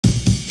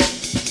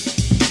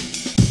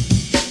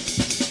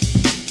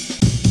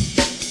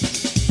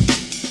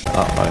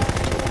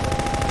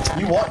Uh-oh.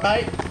 You what,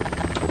 mate?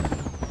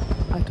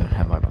 I don't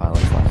have my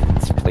pilot's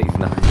license, please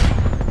no.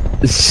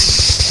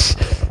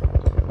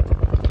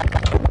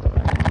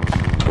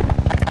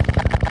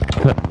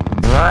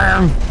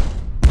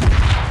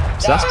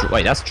 So that's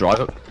wait, that's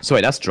drivable. So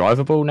wait, that's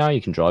drivable now.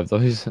 You can drive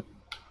those. What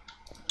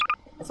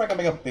if I can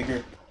make a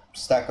bigger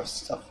stack of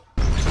stuff?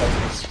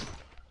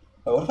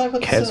 Oh, what if I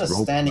put Kev's this in a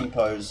roll. standing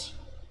pose?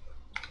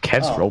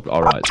 Kev's Oh. roll.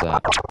 All right, it's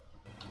that.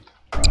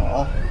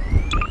 Oh,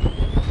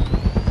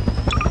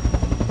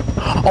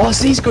 Oh, it's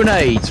these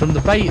grenades from the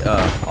beta.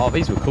 Oh,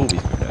 these were cool.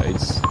 These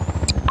grenades.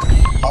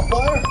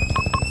 hotwire?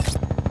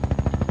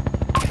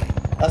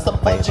 That's the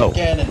budget Oh.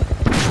 cannon.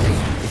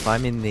 If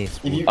I'm in this...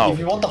 If you Oh. if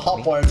you want the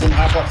hotwire, it's in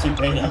Half-Life 2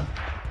 beta.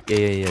 Yeah.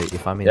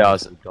 If I'm in Yeah,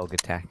 this, dog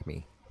attack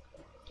me.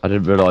 I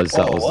didn't realise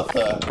that Oh, was. what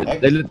the heck?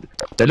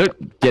 They look.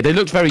 Yeah, they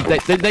look very. They're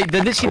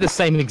literally the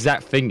same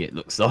exact thing. It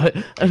looks like.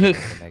 Mega.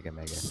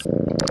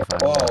 If I'm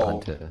Whoa. a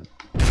hunter,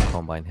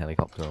 combine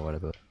helicopter or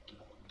whatever.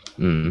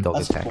 Mm. Dog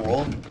That's attack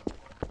cool. me.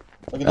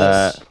 Look at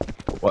this.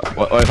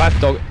 Well, if I had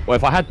dog. Well,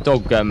 if I had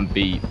dog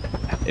be.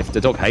 If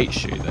the dog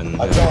hates you, then.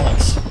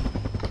 Hydraulics.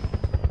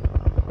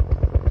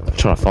 I'm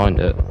trying to find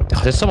it.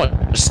 There's so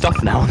much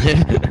stuff now on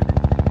here.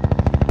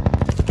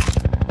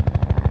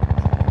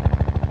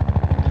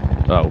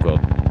 Oh god.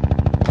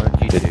 What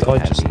did you Did do, I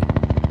just-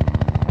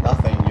 Abby?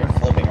 Nothing. You're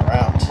flipping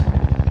around,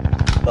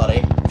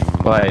 buddy.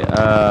 Wait,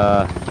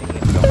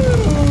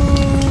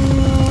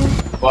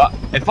 well,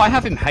 if I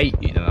have him hate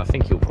you, then I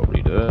think he'll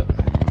probably do it.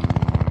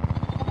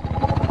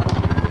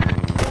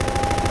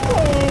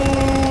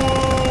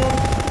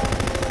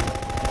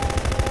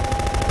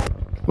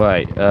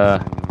 Wait,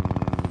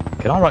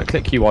 can I right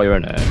click you while you're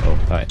in it? Oh,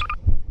 wait.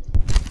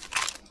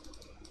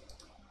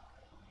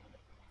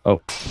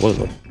 Oh, what is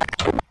it?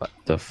 What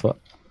the fuck?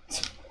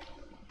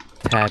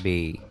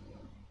 Tabby,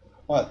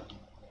 What?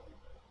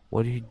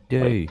 what did you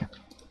do?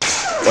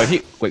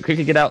 Wait,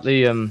 quickly get out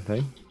the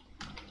thing.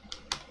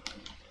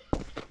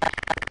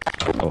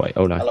 Oh wait,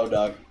 oh no. Hello,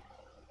 dog.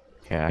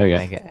 Here, I There can you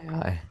make it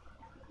out.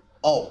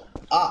 Oh,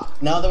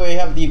 now that we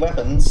have the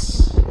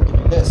weapons, we can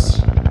do this.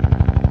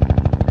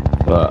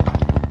 But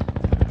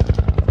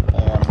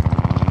Hang on.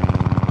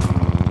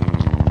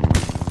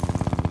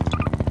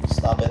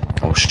 Stop it.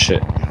 oh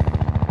shit!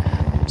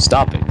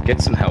 Stop it!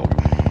 Get some help.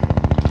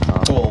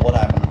 Cool, what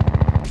happened?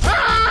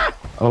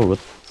 Oh, what?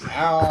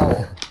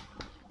 Ow!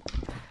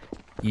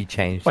 You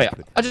changed. Wait,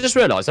 I just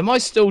realised. Am I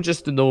still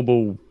just a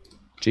normal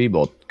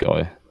Gmod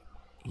guy?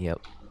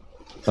 Yep.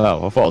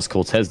 Oh, I thought I was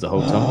Cortez the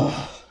whole time.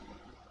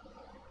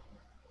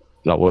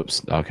 No,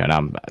 whoops. Okay, now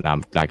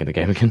I'm lagging the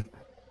game again.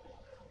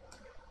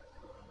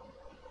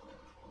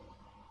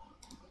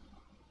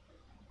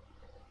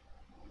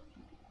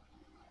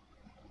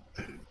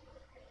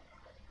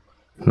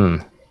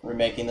 We're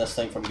making this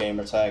thing from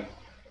gamertag.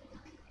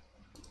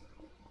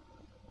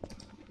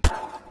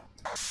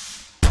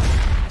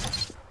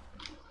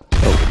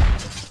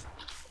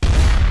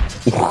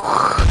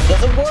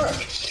 Doesn't work!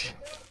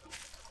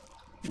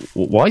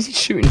 Why is he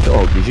shooting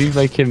dog? Did you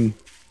make him...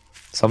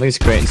 Something's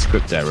creating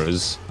script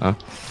errors, huh?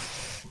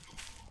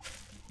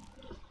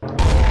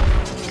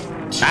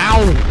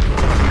 Ow!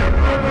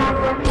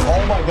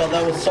 Oh my god,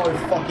 that was so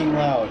fucking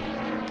loud.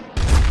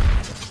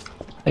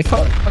 Hey,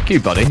 fuck you,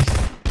 buddy.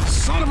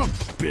 Son of a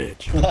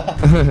bitch!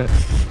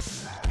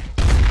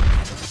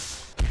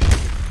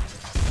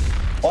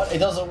 What? It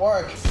doesn't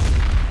work.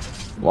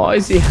 Why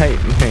does he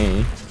hate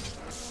me?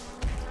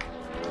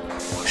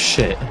 Oh,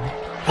 shit.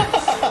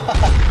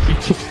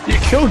 you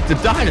killed the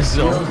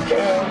dinosaur! You killed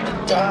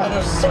the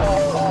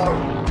dinosaur!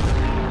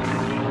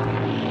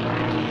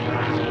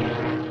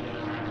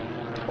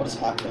 What is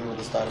happening with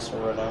this dinosaur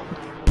right now?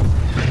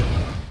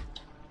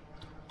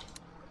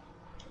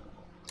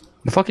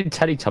 The fucking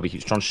Teletubby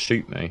keeps trying to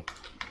shoot me.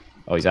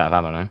 Oh, he's out of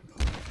ammo now.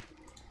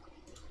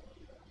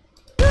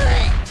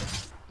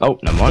 Oh,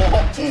 never mind.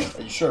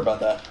 Are you sure about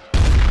that?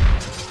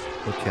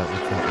 Watch out.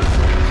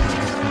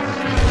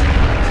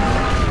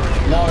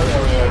 No,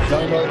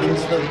 don't go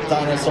into the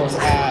dinosaur's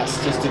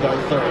ass just to go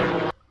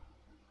through.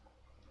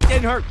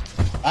 Getting hurt.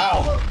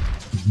 Ow!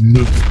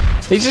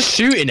 He's just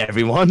shooting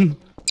everyone.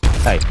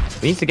 Hey,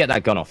 we need to get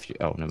that gun off you.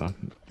 Oh, never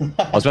mind.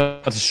 I was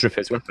about to strip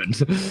his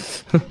weapons.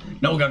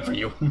 No gun for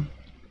you.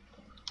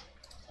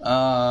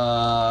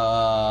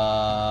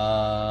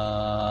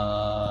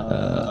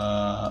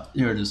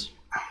 Here it is.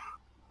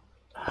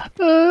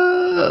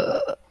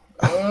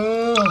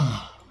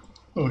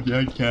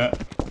 Okay,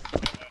 cat.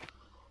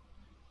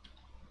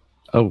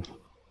 Oh, for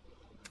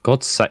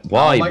God's sake!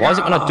 Why? Oh my Why is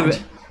it when I do God.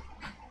 it?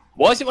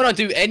 Why is it when I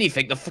do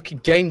anything, the fucking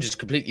game just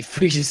completely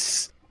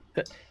freezes?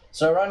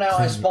 So right now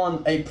I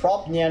spawned a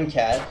prop Nyan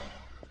cat.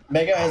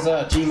 Mega has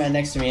a G-Man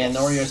next to me, and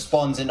Oreo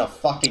spawns in a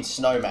fucking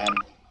snowman.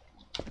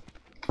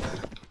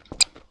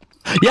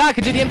 Yeah, I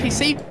can do the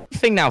NPC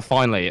thing now.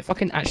 Finally, it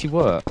fucking actually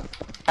worked.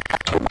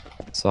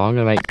 So I'm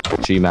gonna make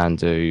G-Man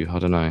do. I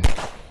don't know.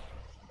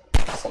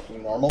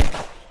 Something normal.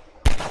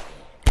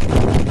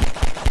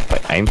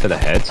 Wait, aim for the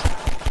head.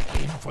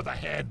 Aim for the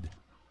head.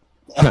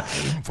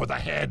 Aim for the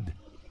head.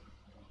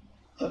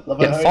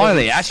 Yeah,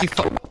 finally, actually,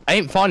 I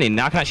ain't finally.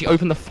 Now I can actually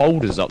open the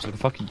folders up so I can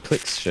fucking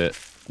click shit.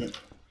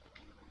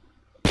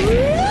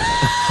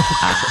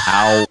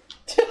 Ow.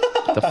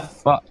 The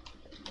fuck?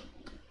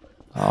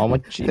 Oh my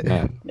G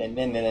man. Wait,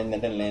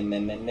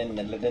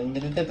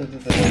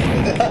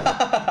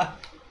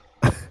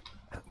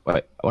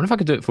 I wonder if I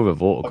could do it for the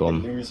water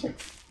gun.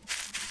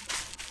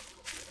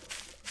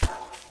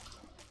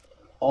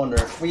 Oh no,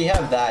 if we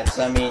have that,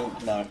 I mean,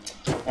 no.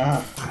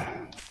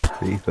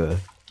 Reaper.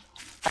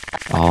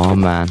 Oh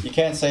man. You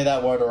can't say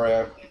that word,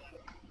 Oreo.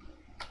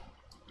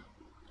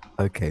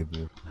 Okay,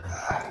 bro.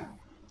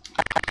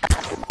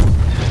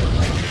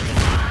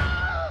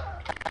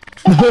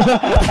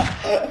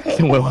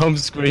 Wilhelm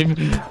scream.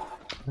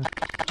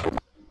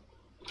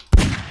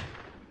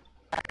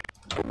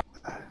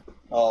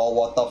 Oh,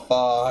 what the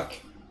fuck?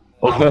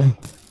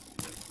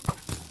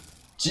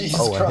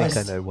 Jesus Christ. I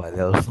think I know why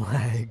there was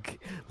lag.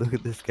 Look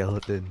at the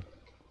skeleton.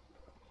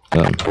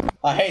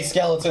 I hate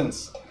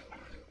skeletons.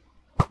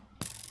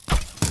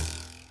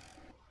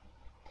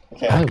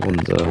 Okay. I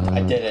wonder.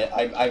 I did it.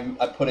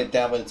 I put it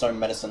down with its own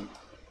medicine.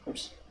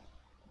 Oops.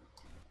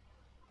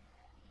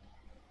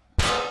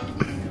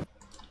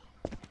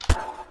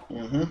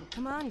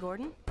 Come on,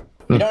 Gordon.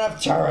 We don't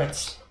have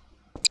turrets.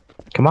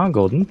 Come on,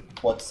 Gordon.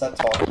 What's that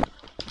talk?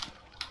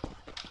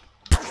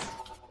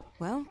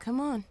 Well, come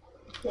on.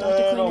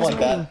 I don't like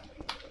that.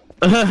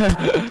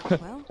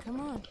 Well, come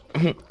on.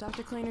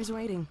 Dr. Cleaner's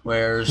waiting.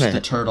 Where's the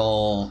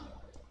turtle?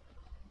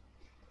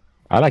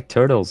 I like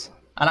turtles.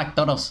 I like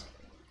turtles.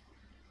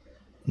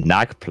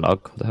 Nag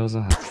plug. What the hell's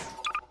that?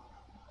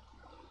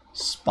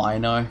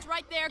 Spino. It's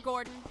right there,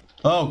 Gordon.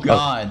 Oh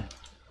God.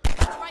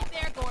 It's right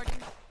there, Gordon.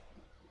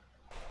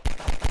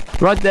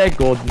 Right there,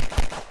 Gordon.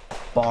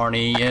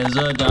 Barney is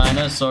a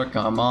dinosaur.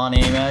 Come on,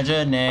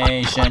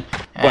 imagination.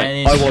 Wait,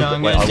 And he's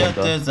strong as just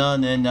as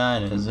on the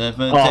dinosaur's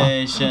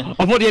invitation.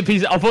 I thought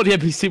the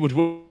NPC would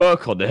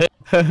work on it.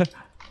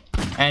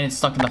 And it's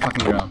stuck in the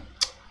fucking ground.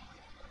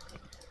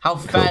 How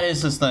fat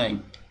is this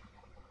thing?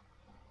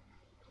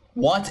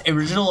 What?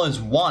 Original is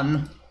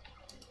 1.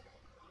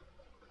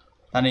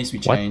 That needs to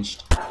be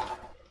changed.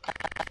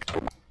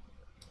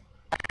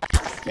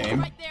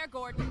 Game. Right there,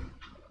 Gordon.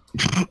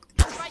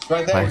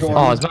 Right there, Gordon.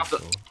 Oh,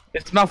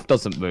 his mouth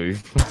doesn't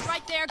move. It's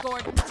right there,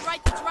 Gordon. It's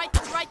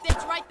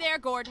right there,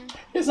 Gordon.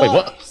 His Wait, eyes.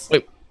 what?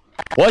 Wait,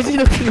 why is he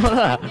looking like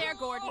that? There,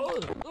 Gordon.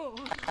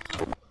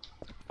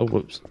 Oh,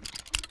 whoops. I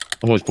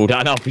almost pulled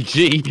out an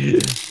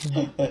RPG.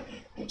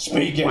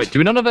 Speaking. Wait, do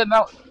we none of it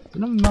mount?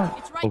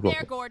 It's right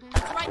there, Gordon.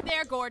 It's right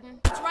there, Gordon.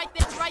 It's right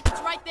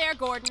there,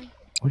 Gordon.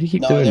 Why do you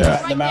keep No, doing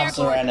that? the mouths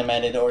are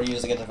animated or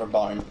using a different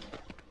bone.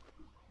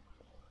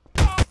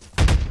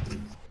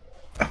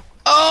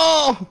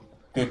 Oh!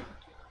 Good.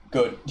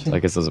 Good. I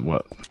guess it doesn't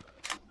work.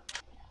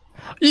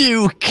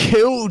 You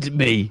killed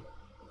me!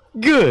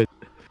 Good!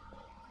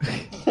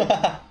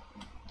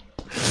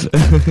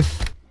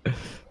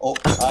 Oh,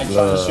 I tried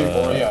to shoot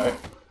Oreo.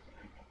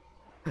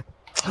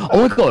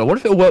 Oh my god, I wonder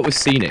if it'll work with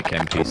scenic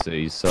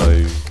NPCs, so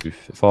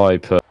if I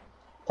put...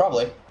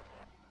 Probably.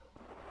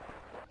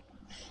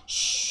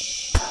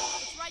 It's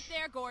right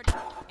there, Gordon.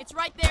 It's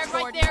right there,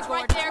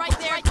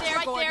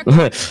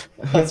 Gordon.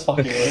 That's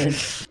fucking weird.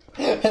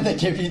 And they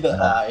give you the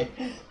eye.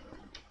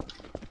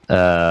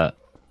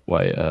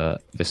 Wait,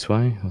 this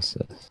way? What's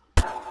this?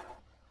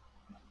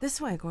 This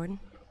way, Gordon.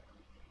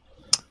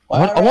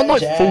 I want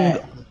like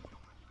full...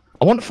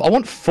 I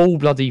want full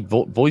bloody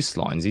voice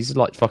lines. These are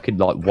like fucking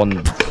like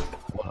one...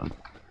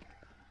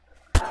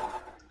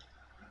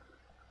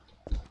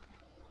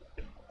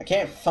 I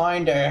can't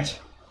find it.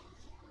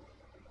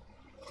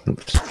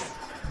 Oops.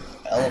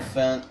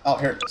 Elephant. Oh,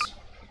 here it is.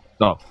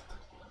 No.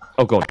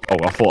 Oh god. Oh,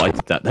 I thought I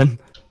did that then.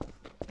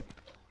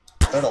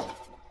 Turtle.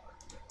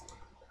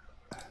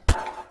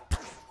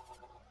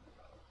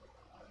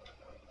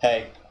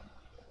 Hey.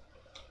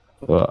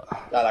 What?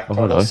 I like Oh,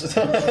 hello. turtles.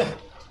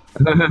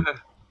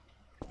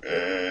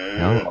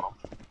 Hello.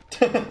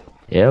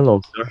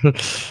 Hello, sir.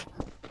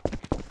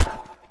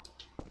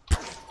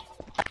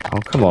 Oh,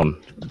 come on.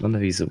 None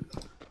of these are...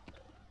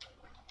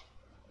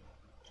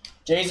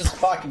 Jesus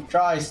fucking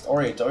Christ.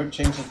 Ori, don't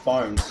change his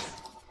bones.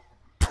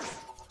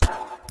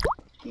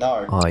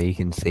 No. Oh, you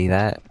can see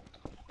that?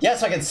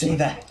 Yes, I can see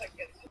that.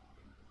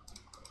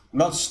 I'm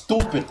not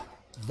stupid.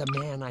 The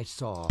man I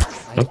saw,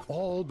 I'm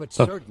all but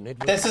certain it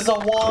was This is a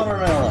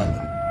watermelon.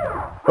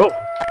 Oh!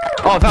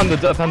 Oh, I found the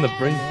brain. the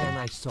man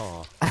I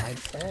saw. I'm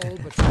all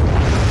but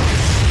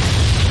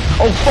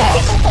Oh,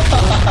 fuck!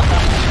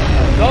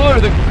 No,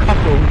 the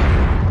couple.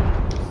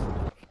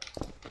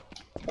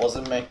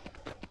 Wasn't me.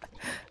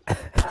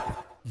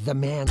 the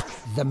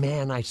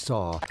man I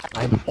saw.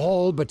 I'm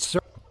all but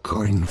certain.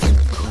 Gordon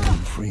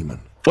Freeman.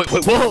 Wait,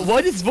 what?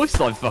 Why did his voice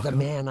line fuck? The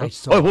man I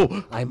saw. Oh,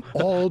 whoa. I'm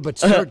all but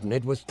certain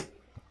it was.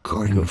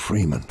 Gordon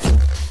Freeman.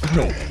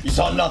 You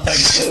saw nothing.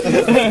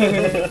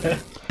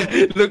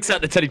 Looks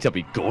at the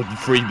Teletubby, Gordon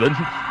Freeman.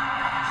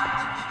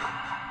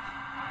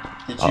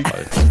 Did you?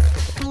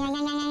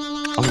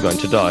 I'm going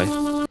to die.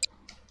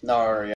 No,